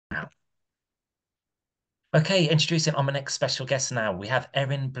Okay, introducing on my next special guest now. We have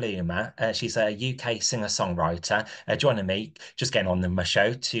Erin Bloomer. She's a UK singer-songwriter, joining me, just getting on my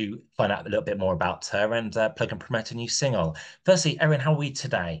show to find out a little bit more about her and plug and promote a new single. Firstly, Erin, how are we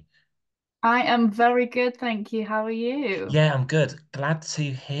today? I am very good, thank you. How are you? Yeah, I'm good. Glad to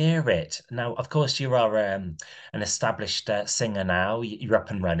hear it. Now, of course, you are an established singer now. You're up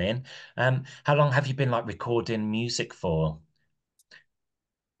and running. How long have you been like recording music for?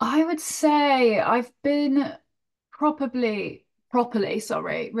 I would say I've been properly,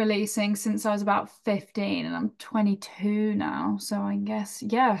 releasing since I was about 15 and I'm 22 now. So I guess,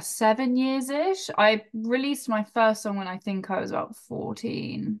 yeah, 7 years-ish. I released my first song when I think I was about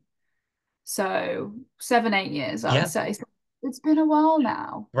 14. So 7, 8 years, I would Yeah, say. So it's been a while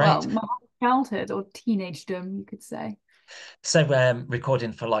now. Well, great. my childhood or teenagedom, you could say. So,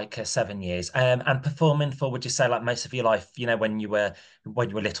 recording for like 7 years, and performing for, would you say, like most of your life, when you were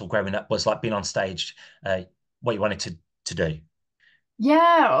little growing up, was like being on stage, uh, what you wanted to do?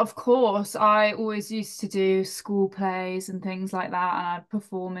 Yeah, of course. I always used to do school plays and things like that, and I'd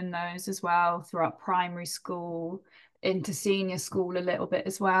perform in those as well throughout primary school, into senior school a little bit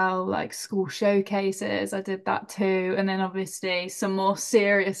as well, like school showcases. I did that too. And then obviously some more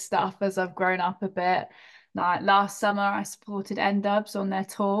serious stuff as I've grown up a bit. Like last summer, I supported NDUBZ on their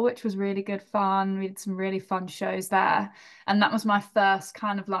tour, which was really good fun. We did some really fun shows there. And that was my first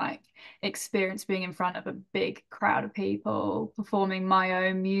kind of like experience being in front of a big crowd of people performing my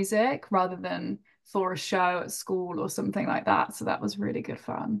own music rather than for a show at school or something like that. So that was really good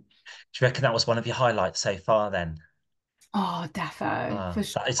fun. Do you reckon that was one of your highlights so far then? Oh, defo, for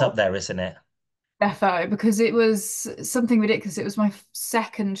That is up sure. there, isn't it? Defo, because it was something ridiculous. It was my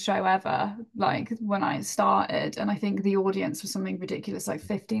second show ever, like when I started, and I think the audience was something ridiculous, like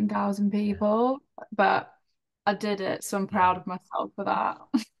 15,000 Yeah, people. But I did it, so I'm yeah. proud of myself for that.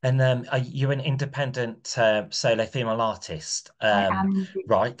 And you're an independent solo female artist, I am.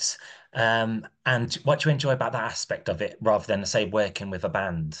 right? And what do you enjoy about that aspect of it, rather than, say, working with a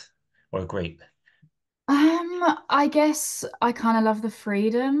band or a group? I guess I kind of love the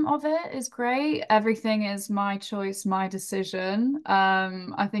freedom of it. Is great. Everything is my choice, my decision.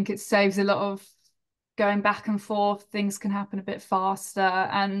 I think it saves a lot of going back and forth. Things can happen a bit faster,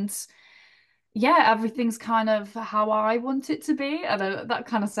 and yeah, everything's kind of how I want it to be. I know that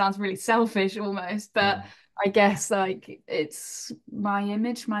kind of sounds really selfish almost, but Mm, I guess like it's my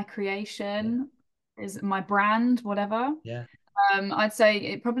image, my yeah, creation, is my brand, whatever. yeah. I'd say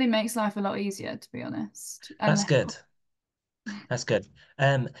it probably makes life a lot easier, to be honest, and That's less. good. That's good.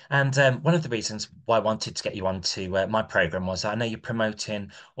 And one of the reasons why I wanted to get you onto my program was I know you're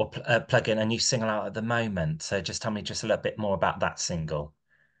promoting or plugging a new single out at the moment. So just tell me just a little bit more about that single.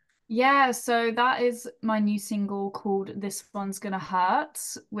 Yeah, so that is my new single called This One's Gonna Hurt,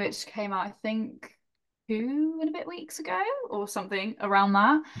 which came out, I think, 2 and a bit weeks ago or something around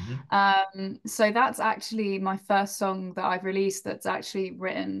that. Mhm. So that's actually my first song that I've released that's actually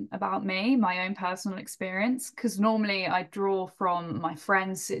written about me, my own personal experience. Because normally I draw from my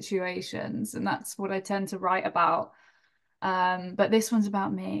friends' situations, and that's what I tend to write about. But this one's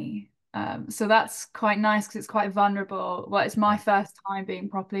about me. So that's quite nice because it's quite vulnerable. Well, it's my Yeah, first time being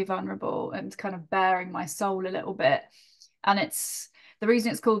properly vulnerable and kind of bearing my soul a little bit. And it's the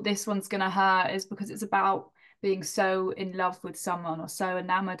reason it's called This One's Gonna Hurt is because it's about being so in love with someone or so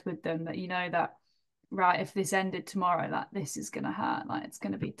enamored with them that you know that, right, if this ended tomorrow, like this is gonna hurt, like it's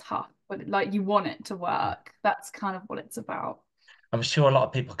gonna be tough, but like you want it to yeah. work. That's kind of what it's about. I'm sure a lot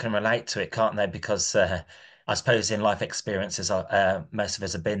of people can relate to it, can't they? Because I suppose in life experiences, most of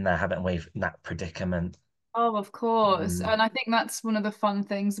us have been there, haven't we? In that predicament. Oh, of course. Mm, And I think that's one of the fun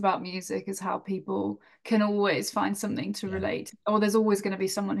things about music is how people can always find something to yeah, relate. Or there's always going to be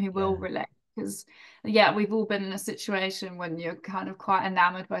someone who will yeah. relate. Because, yeah, we've all been in a situation when you're kind of quite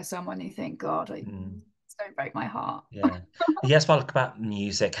enamored by someone, you think, God, like, Mm. don't break my heart. Yeah. Yes, well, look about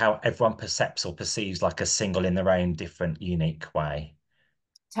music, how everyone perceives or perceives like a single in their own different, unique way.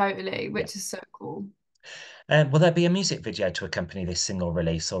 Totally, Yeah. which is so cool. Will there be a music video to accompany this single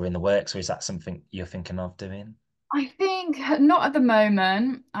release or in the works, or is that something you're thinking of doing? I think not at the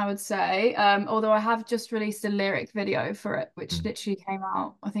moment, I would say. Although I have just released a lyric video for it, which Mm. literally came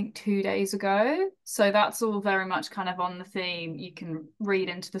out, I think, 2 days ago. So that's all very much kind of on the theme. You can read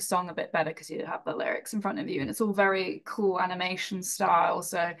into the song a bit better because you have the lyrics in front of you, and it's all very cool animation style.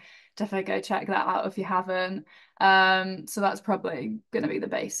 So definitely go check that out if you haven't. So that's probably going to be the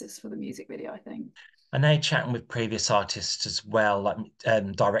basis for the music video, I think. I know chatting with previous artists as well, like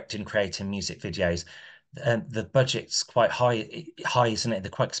directing, creating music videos, the budget's quite high, isn't it? They're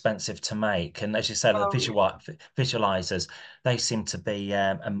quite expensive to make. And as you say, the Oh, visualizers, they seem to be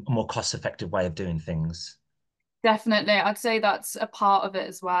a more cost-effective way of doing things. Definitely. I'd say that's a part of it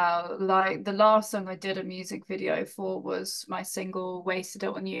as well. Like the last song I did a music video for was my single Wasted It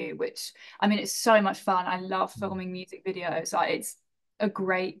On You, which I mean it's so much fun. I love Mm. filming music videos. Like it's a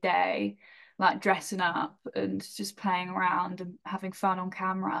great day, like dressing up and just playing around and having fun on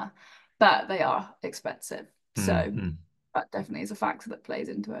camera. But they are expensive. So Mm. that definitely is a factor that plays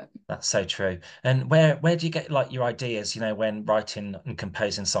into it. That's so true. And where do you get like your ideas, when writing and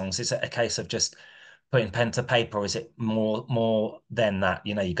composing songs? Is it a case of just putting pen to paper, or is it more than that?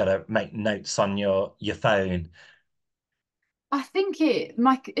 You got to make notes on your phone. I think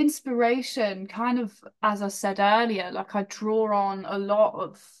my inspiration kind of, as I said earlier, like I draw on a lot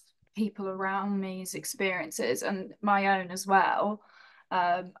of people around me's experiences and my own as well,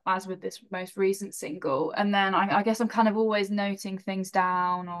 as with this most recent single. And then I guess I'm kind of always noting things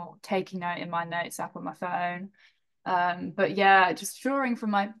down or taking note in my notes app on my phone. But yeah, just drawing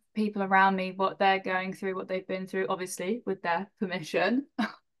from my people around me, what they're going through, what they've been through, obviously with their permission.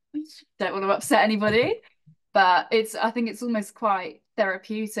 Don't want to upset anybody. But I think it's almost quite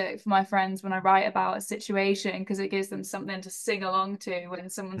therapeutic for my friends when I write about a situation because it gives them something to sing along to when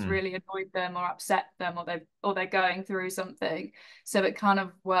someone's Mm, really annoyed them or upset them or they're going through something. So it kind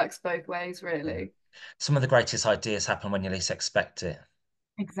of works both ways, yeah. really. Some of the greatest ideas happen when you least expect it.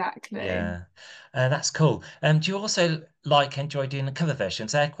 Exactly. Yeah, that's cool. Do you also enjoy doing the cover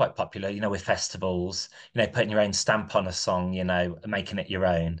versions? They're quite popular, with festivals, putting your own stamp on a song, and making it your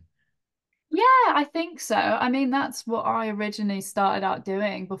own. Yeah, I think so. I mean, that's what I originally started out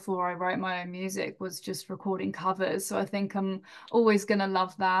doing before I wrote my own music was just recording covers. So I think I'm always gonna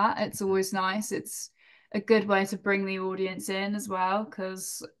love that. It's always nice. It's a good way to bring the audience in as well,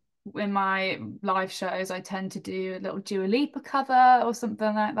 because in my live shows I tend to do a little Dua Lipa cover or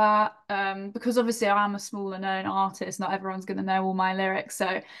something like that. Because obviously I am a smaller known artist, not everyone's gonna know all my lyrics. So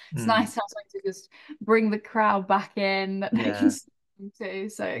it's Mm, nice to have something to just bring the crowd back in that they can yeah. too.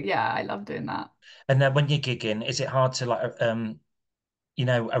 So yeah, I love doing that. And then when you're gigging, is it hard to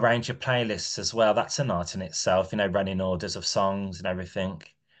arrange your playlists as well? That's an art in itself, running orders of songs and everything.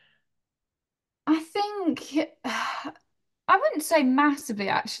 I think I wouldn't say massively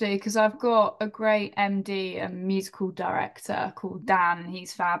actually, because I've got a great MD and musical director called Dan, and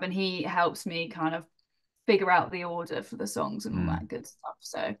he's fab, and he helps me kind of figure out the order for the songs and all Mm, that good stuff.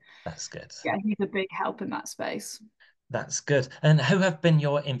 So that's good. yeah, he's a big help in that space. That's good. And who have been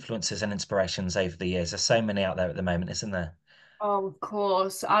your influences and inspirations over the years? There's so many out there at the moment, isn't there? Oh, of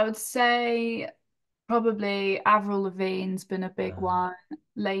course. I would say probably Avril Lavigne's been a big Uh, one.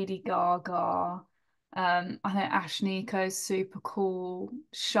 Lady Gaga. I think Ashnico's super cool.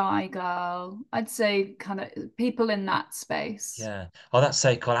 Shy Girl. I'd say kind of people in that space. yeah. Oh, that's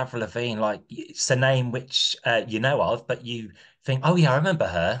so cool. Avril Lavigne, it's a name which you know of, but you think, oh yeah, I remember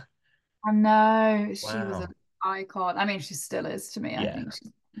her. I know she was Wow. an icon. I mean, she still is to me. I Yeah. think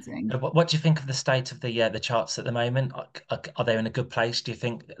she's amazing. What do you think of the state of the charts at the moment? Are they in a good place? Do you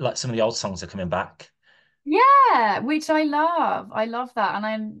think like some of the old songs are coming back? Yeah, which I love. I love that. And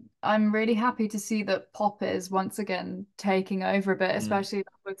I'm really happy to see that pop is once again taking over a bit, Mm, especially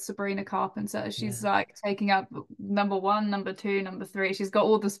with Sabrina Carpenter. She's yeah. like taking up number one, number two, number three. She's got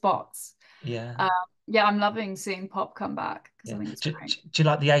all the spots. Yeah. Um, yeah, I'm loving seeing pop come back because I Yeah. think it's great. Do you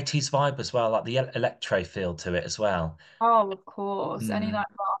like the 80s vibe as well? Like the electro feel to it as well? Oh, of course. Any Mm. like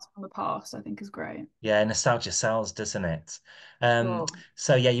blast from the past, I think is great. Yeah, nostalgia sells, doesn't it? Um, Sure.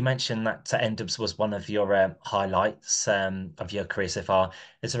 so yeah, you mentioned that NDUBZ was one of your highlights of your career so far.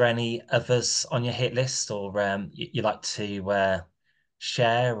 Is there any others on your hit list, or you like to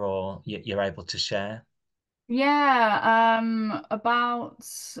share, or you're able to share? Yeah, about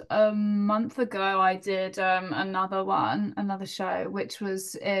a month ago, I did another show, which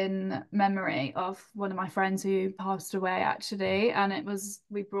was in memory of one of my friends who passed away, actually. And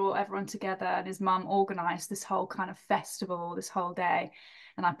we brought everyone together, and his mum organized this whole kind of festival, this whole day.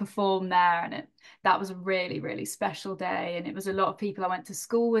 And I performed there, and that was a really, really special day. And it was a lot of people I went to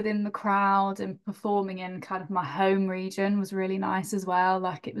school with in the crowd, and performing in kind of my home region was really nice as well.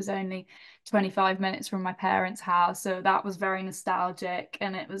 Like it was only 25 minutes from my parents' house. So that was very nostalgic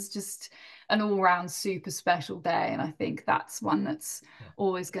and it was just an all-round super special day. And I think that's one that's Yeah,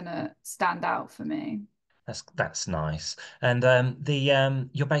 always gonna stand out for me. that's nice. And the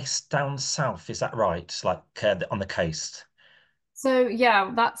you're based down south, is that right? Like on the coast. So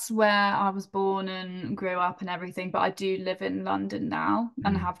yeah, that's where I was born and grew up and everything, but I do live in London now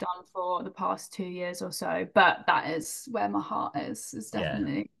and Mm, have done for the past 2 years or so. But that is where my heart is. It's yeah,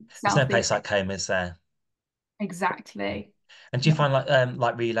 definitely there's no place Southeast. like home, is there? Exactly. And do you Yeah. find like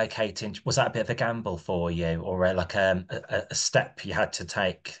relocating, was that a bit of a gamble for you, or like a step you had to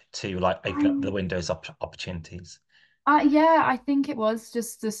take to like open up the I, windows op opportunities? yeah, I think it was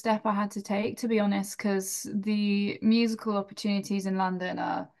just the step I had to take, to be honest, because the musical opportunities in London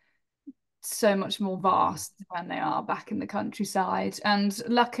are so much more vast when they are back in the countryside. And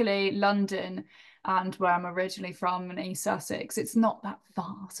luckily, London and where I'm originally from in East Sussex, it's not that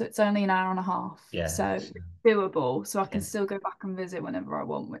far. So it's only an hour and a half. Yeah, So it's doable. So I can yeah, still go back and visit whenever I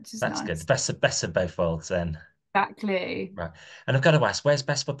want, which is that's good. nice. Best of both worlds then. Exactly. Right. And I've got to ask, where's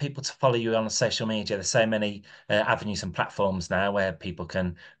best for people to follow you on social media? There's so many avenues and platforms now where people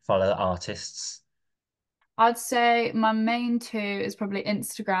can follow artists. I'd say my main two is probably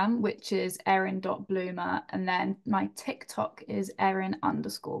Instagram, which is Erin.Bloomer, and then my TikTok is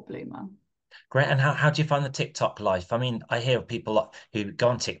Erin_Bloomer. Great. And how do you find the TikTok life? I mean, I hear of people who go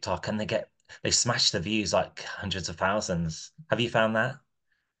on TikTok and they smash the views like hundreds of thousands. Have you found that?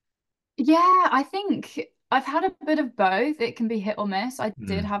 Yeah, I think I've had a bit of both. It can be hit or miss. I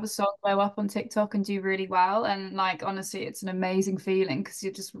did Mm, have a song blow up on TikTok and do really well. And like honestly, it's an amazing feeling because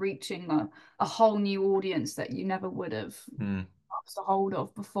you're just reaching a whole new audience that you never would have mm. grasped a hold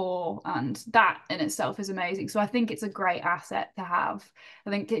of before. And that in itself is amazing. So I think it's a great asset to have. I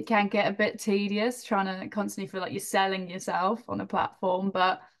think it can get a bit tedious trying to constantly feel like you're selling yourself on a platform,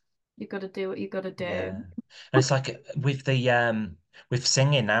 but you've got to do what you've got to Yeah. do. And it's like with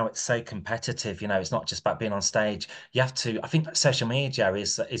singing now, it's so competitive, it's not just about being on stage. You have to, I think social media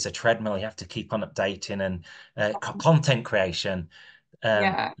is a treadmill. You have to keep on updating and content creation.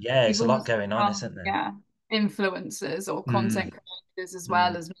 Yeah, Yeah, you've it's a lot almost going on, become, isn't there? yeah, influencers or Mm, content creators as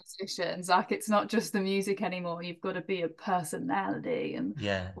well mm, as musicians. Like it's not just the music anymore. You've got to be a personality and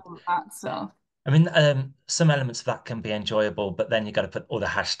yeah. all of that stuff. I mean, some elements of that can be enjoyable, but then you got to put all the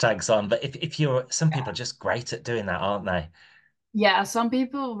hashtags on. But if you're, some people are just great at doing that, aren't they? Yeah, some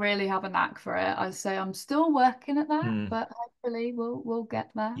people really have a knack for it. I say I'm still working at that, Mm, but hopefully we'll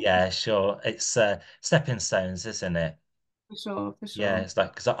get there yeah, sure. It's stepping stones, isn't it? for sure, for Yeah, sure. it's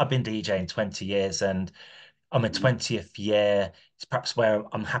like because I've been DJing 20 years and I'm a 20th year. It's perhaps where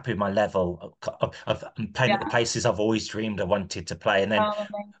I'm happy with my level. I'm playing at the Yeah, places I've always dreamed I wanted to play. And then oh,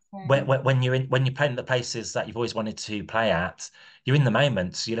 amazing. when you're playing at the places that you've always wanted to play at, you're in the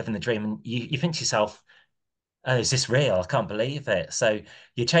moment. So you live in the dream and you think to yourself, oh, is this real? I can't believe it. So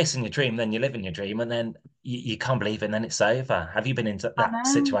you're chasing your dream, then you live in your dream, and then you can't believe it, and then it's over. Have you been into I that know.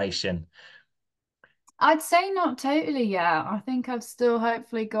 situation? I'd say not totally yet. I think I've still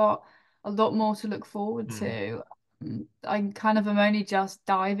hopefully got a lot more to look forward Mm, to. I kind of am only just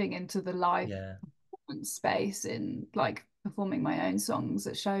diving into the live yeah. performance space in like performing my own songs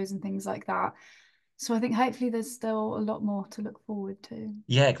at shows and things like that. So I think hopefully there's still a lot more to look forward to.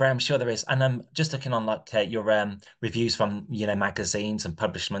 Yeah, Graham, sure there is. And I'm just looking on like your reviews from magazines and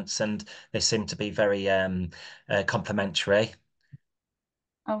publishments, and they seem to be very complimentary.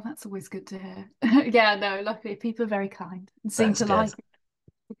 Oh, that's always good to hear. Yeah, no, luckily people are very kind and seem That's to good. like it.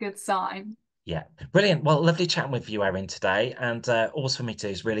 It's a good sign. Yeah, brilliant. Well, lovely chatting with you, Erin, today. And all for me to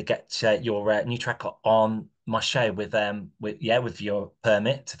do is really get your new track on my show with your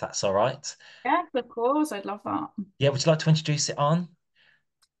permit, if that's all right. Yes, of course. I'd love that. Yeah, would you like to introduce it on?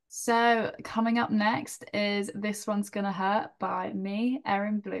 So coming up next is This One's Gonna Hurt by me,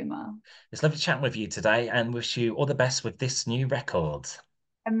 Erin Bloomer. It's lovely chatting with you today, and wish you all the best with this new record.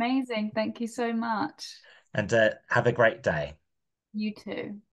 Amazing. Thank you so much. And have a great day. You too.